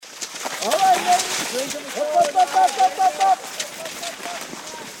All right, ladies. Up.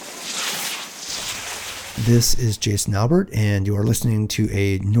 This is Jason Albert, and you are listening to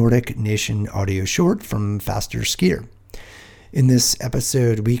a Nordic Nation audio short from Faster Skier. In this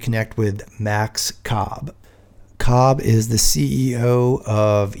episode, we connect with Max Cobb. Cobb is the CEO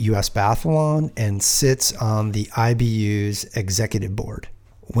of US Biathlon and sits on the IBU's executive board.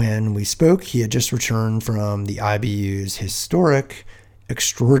 When we spoke, he had just returned from the IBU's historic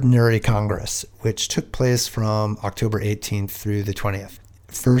Extraordinary Congress, which took place from October 18th through the 20th.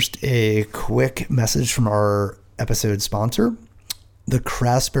 First, a quick message from our episode sponsor. The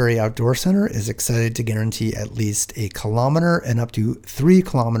Craftsbury Outdoor Center is excited to guarantee at least 1 kilometer and up to 3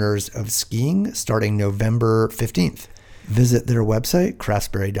 kilometers of skiing starting November 15th. Visit their website,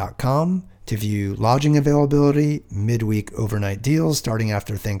 craftsbury.com, to view lodging availability, midweek overnight deals starting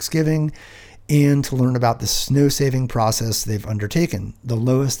after Thanksgiving, and to learn about the snow saving process they've undertaken, the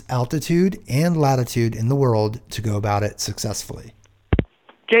lowest altitude and latitude in the world to go about it successfully.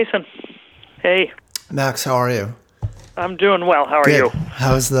 Jason, hey. Max, how are you? I'm doing well. How are Good. you?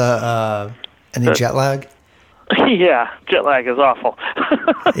 How's the any jet lag? Yeah, jet lag is awful.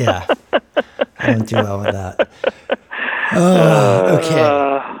 Yeah, I don't do well with that.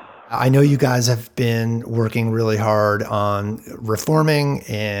 Okay. I know you guys have been working really hard on reforming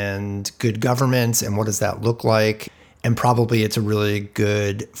and good governance and what does that look like? And probably it's really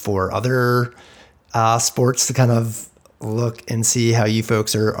good for other sports to kind of look and see how you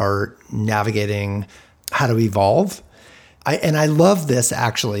folks are navigating how to evolve. I love this,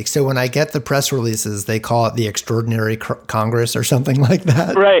 actually. So when I get the press releases, they call it the Extraordinary Congress or something like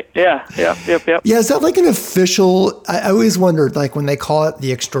that. Right. Yeah. Yep. Yeah. Is that like an official? I always wondered, like when they call it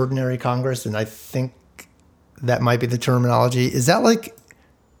the Extraordinary Congress, and I think that might be the terminology. Is that like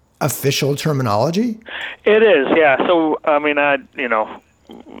official terminology? It is. Yeah. So, I mean,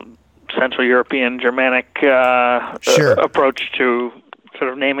 Central European, Germanic Sure. approach to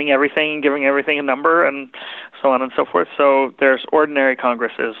sort of naming everything and giving everything a number and so on and so forth. So there's ordinary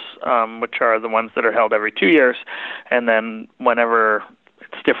congresses, which are the ones that are held every 2 years, and then whenever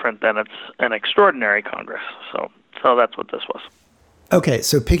it's different, then it's an extraordinary congress. So that's what this was. Okay,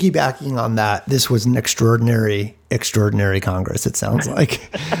 so piggybacking on that, this was an extraordinary Congress, it sounds like.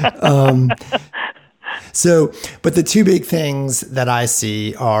 But the two big things that I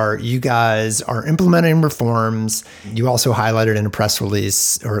see are you guys are implementing reforms. You also highlighted in a press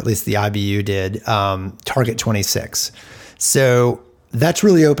release, or at least the IBU did, Target 26. So that's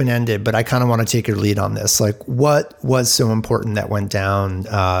really open-ended, but I kind of want to take your lead on this. Like, what was so important that went down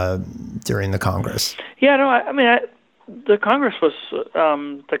during the Congress? Yeah, no, the Congress was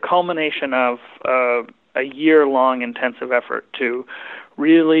the culmination of a year-long intensive effort to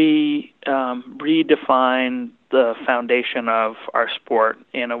really redefine the foundation of our sport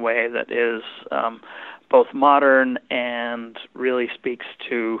in a way that is both modern and really speaks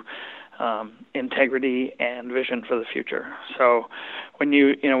to integrity and vision for the future. So when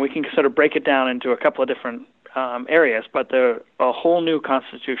we can sort of break it down into a couple of different areas, but a whole new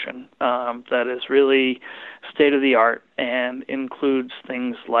constitution that is really state-of-the-art and includes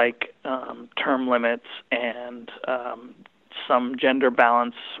things like term limits and some gender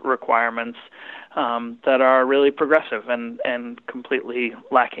balance requirements that are really progressive and completely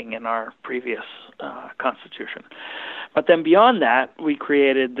lacking in our previous constitution. But then beyond that, we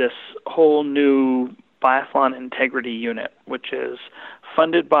created this whole new biathlon integrity unit, which is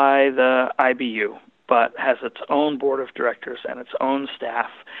funded by the IBU, but has its own board of directors and its own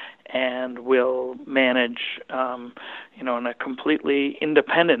staff, and will manage, in a completely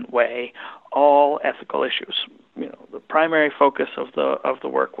independent way, all ethical issues. The primary focus of the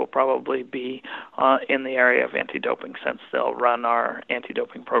work will probably be in the area of anti-doping, since they'll run our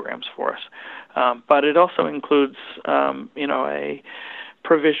anti-doping programs for us. But it also includes, a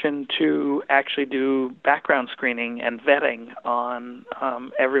provision to actually do background screening and vetting on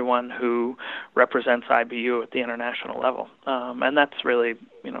everyone who represents IBU at the international level. And that's really,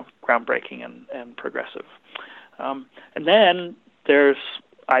 groundbreaking and progressive. And then there's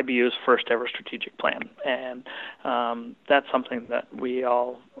IBU's first ever strategic plan. And that's something that we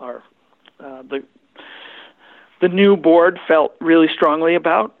all are, the new board felt really strongly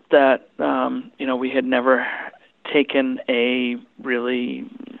about, that, we had never taken a really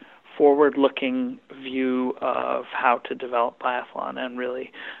forward-looking view of how to develop biathlon and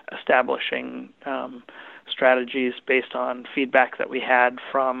really establishing strategies based on feedback that we had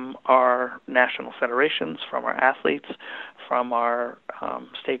from our national federations, from our athletes, from our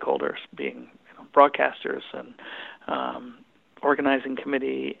stakeholders, being broadcasters and organizing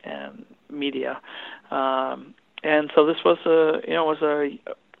committee and media. And so this was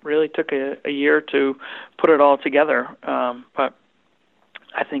really took a year to put it all together. But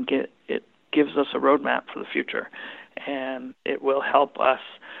I think it gives us a roadmap for the future, and it will help us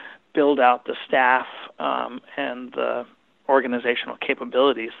build out the staff and the organizational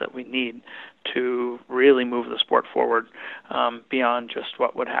capabilities that we need to really move the sport forward beyond just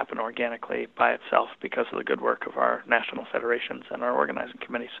what would happen organically by itself because of the good work of our national federations and our organizing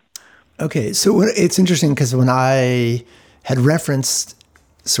committees. Okay, so it's interesting because when I had referenced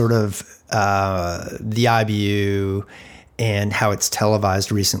sort of the IBU and how it's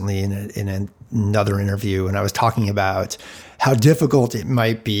televised recently in another interview, and I was talking about how difficult it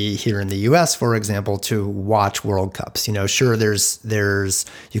might be here in the U.S., for example, to watch World Cups. Sure, there's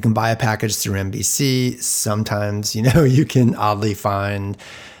you can buy a package through NBC. Sometimes, you can oddly find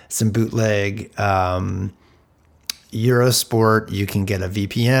some bootleg Eurosport. You can get a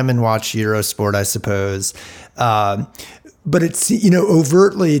VPN and watch Eurosport, I suppose. But it's,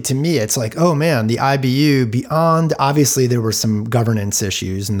 overtly to me, it's like, oh man, the IBU, beyond, obviously there were some governance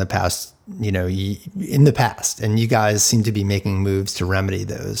issues in the past, and you guys seem to be making moves to remedy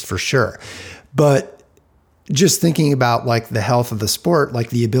those for sure. But just thinking about like the health of the sport,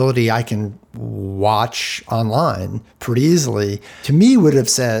 like the ability I can watch online pretty easily, to me would have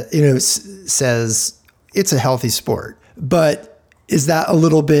said, says it's a healthy sport. But is that a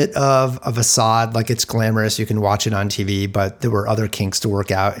little bit of a facade? Like it's glamorous, you can watch it on TV, but there were other kinks to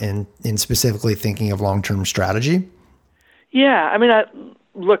work out in specifically thinking of long-term strategy? Yeah, I mean, I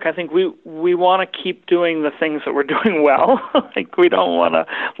think we want to keep doing the things that we're doing well. Like we don't want to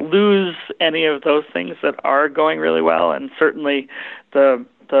lose any of those things that are going really well. And certainly the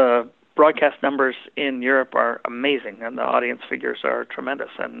broadcast numbers in Europe are amazing, and the audience figures are tremendous.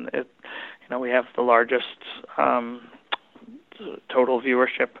 And we have the largest total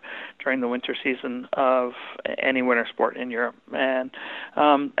viewership during the winter season of any winter sport in Europe, and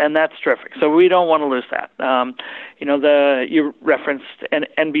that's terrific. So we don't want to lose that. You referenced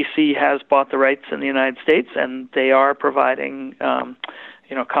NBC has bought the rights in the United States, and they are providing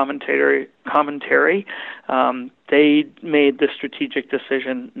commentary. They made the strategic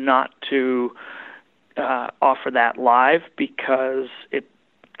decision not to offer that live because it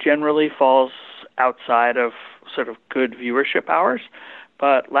generally falls outside of sort of good viewership hours.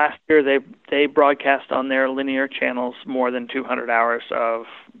 But last year they broadcast on their linear channels more than 200 hours of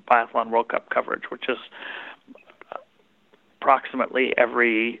Biathlon World Cup coverage, which is approximately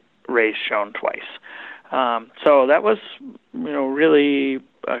every race shown twice. So that was, really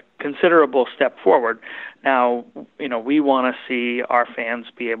a considerable step forward. Now, we want to see our fans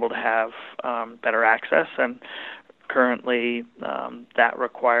be able to have better access, and currently that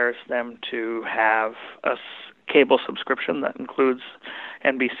requires them to have a cable subscription that includes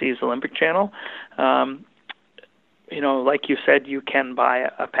NBC's Olympic Channel. Like you said, you can buy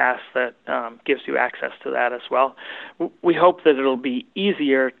a pass that gives you access to that as well. We hope that it'll be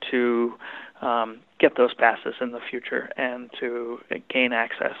easier to get those passes in the future and to gain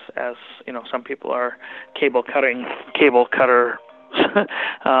access, as some people are cable cutter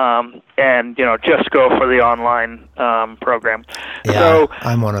and just go for the online program. Yeah, so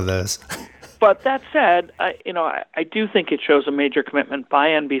I'm one of those. But that said, I do think it shows a major commitment by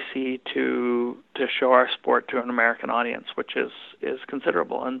NBC to show our sport to an American audience, which is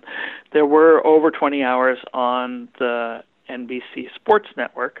considerable. And there were over 20 hours on the NBC Sports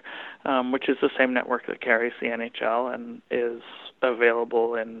Network, which is the same network that carries the NHL and is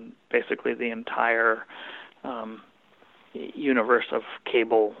available in basically the entire universe of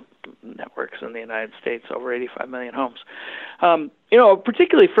cable networks in the United States, over 85 million homes.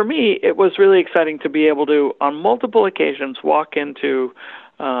 Particularly for me, it was really exciting to be able to, on multiple occasions, walk into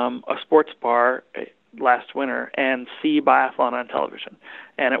a sports bar last winter and see biathlon on television.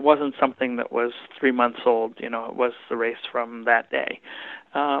 And it wasn't something that was 3 months old, it was the race from that day.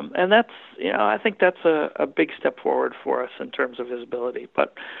 And that's, I think that's a big step forward for us in terms of visibility.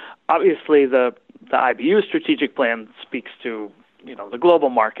 But obviously the IBU strategic plan speaks to, the global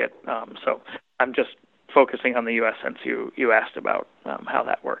market. So I'm just focusing on the U.S. since you asked about how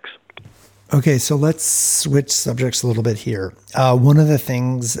that works. Okay, so let's switch subjects a little bit here. One of the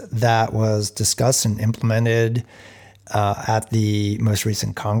things that was discussed and implemented at the most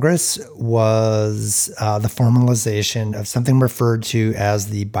recent Congress was the formalization of something referred to as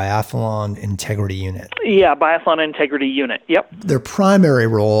the Biathlon Integrity Unit. Yeah, Biathlon Integrity Unit, yep. Their primary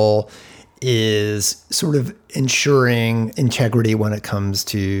role is sort of ensuring integrity when it comes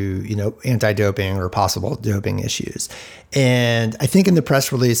to, anti-doping or possible doping issues. And I think in the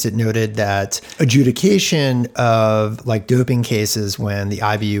press release, it noted that adjudication of like doping cases when the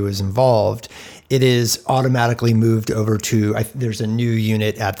IBU is involved, it is automatically moved over to, there's a new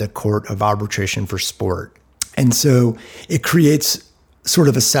unit at the Court of Arbitration for Sport. And so it creates sort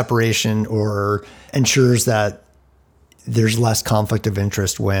of a separation or ensures that there's less conflict of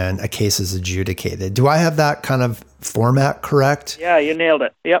interest when a case is adjudicated. Do I have that kind of format correct? Yeah, you nailed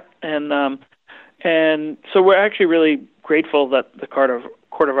it. Yep. And so we're actually really grateful that the Court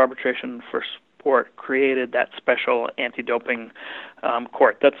of Arbitration for Sport created that special anti-doping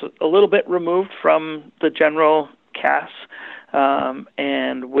court. That's a little bit removed from the general CAS, and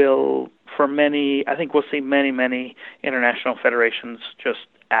I think we'll see many international federations just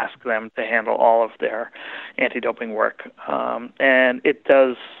ask them to handle all of their anti-doping work. And it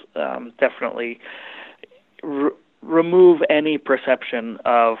does definitely remove any perception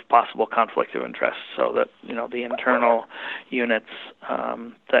of possible conflict of interest, so that, the internal units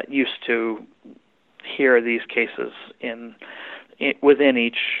that used to hear these cases within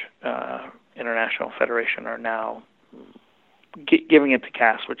each international federation are now giving it to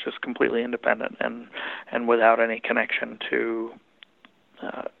CAS, which is completely independent and without any connection to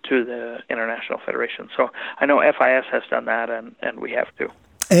the international federation. So I know FIS has done that, and we have to.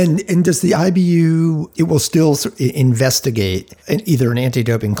 And does the IBU, it will still investigate either an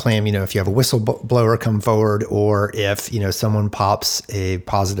anti-doping claim, if you have a whistleblower come forward, or if, someone pops a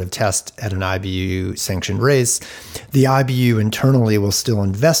positive test at an IBU sanctioned race, the IBU internally will still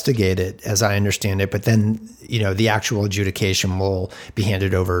investigate it, as I understand it, but then, the actual adjudication will be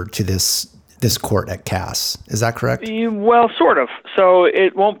handed over to this court at CAS. Is that correct? Well, sort of. So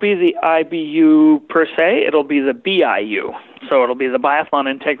it won't be the IBU per se, it'll be the BIU. So it'll be the Biathlon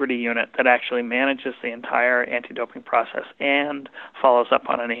Integrity Unit that actually manages the entire anti-doping process and follows up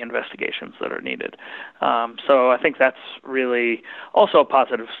on any investigations that are needed. So I think that's really also a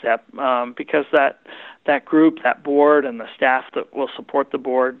positive step, because that group, that board, and the staff that will support the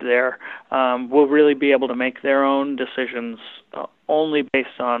board there will really be able to make their own decisions only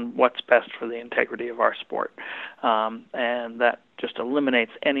based on what's best for the integrity of our sport. And that just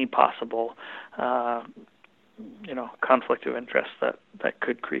eliminates any possible conflict of interest that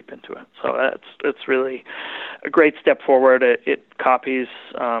could creep into it. So it's really a great step forward. It copies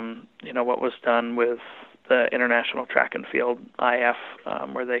what was done with the International Track and Field IF,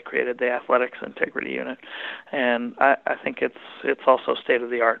 where they created the Athletics Integrity Unit, and I think it's also state of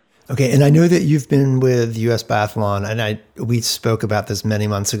the art. Okay, and I know that you've been with U.S. Biathlon, and we spoke about this many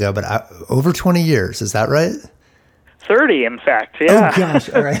months ago, but over 20 years, is that right? 30, in fact. Yeah. Oh gosh!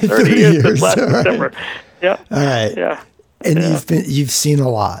 All right, 30 years since last December. Yeah. All right. Yeah. And you've seen a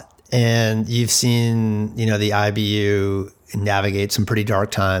lot, and you've seen the IBU navigate some pretty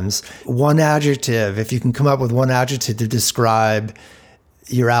dark times. One adjective, if you can come up with one adjective to describe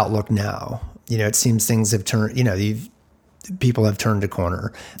your outlook now. It seems things have turned. People have turned a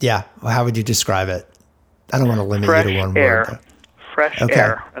corner. Yeah. Well, how would you describe it? I don't want to limit you to one word. But. Fresh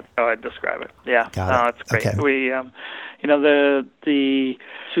air. That's how I'd describe it. Yeah. It's great. Okay. We,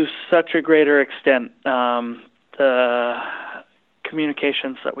 to such a greater extent, the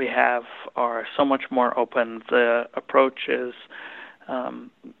communications that we have are so much more open. The approach is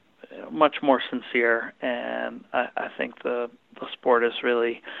much more sincere, and I think the sport has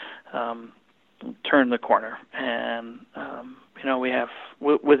really turned the corner. And we have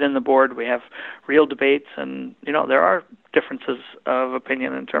within the board, we have real debates, and there are differences of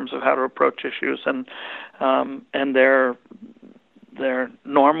opinion in terms of how to approach issues, and they're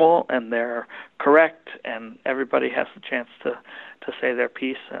normal and they're correct, and everybody has the chance to say their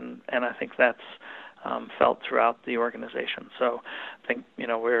piece, and I think that's felt throughout the organization. So I think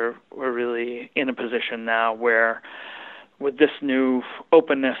we're really in a position now where, with this new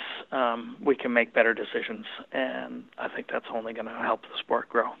openness, we can make better decisions, and I think that's only going to help the sport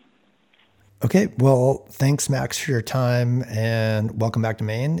grow. Okay, well, thanks, Max, for your time, and welcome back to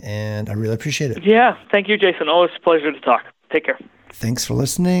Maine, and I really appreciate it. Yeah, thank you, Jason. Always a pleasure to talk. Take care. Thanks for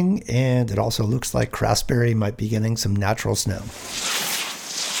listening, and it also looks like Craftsbury might be getting some natural snow.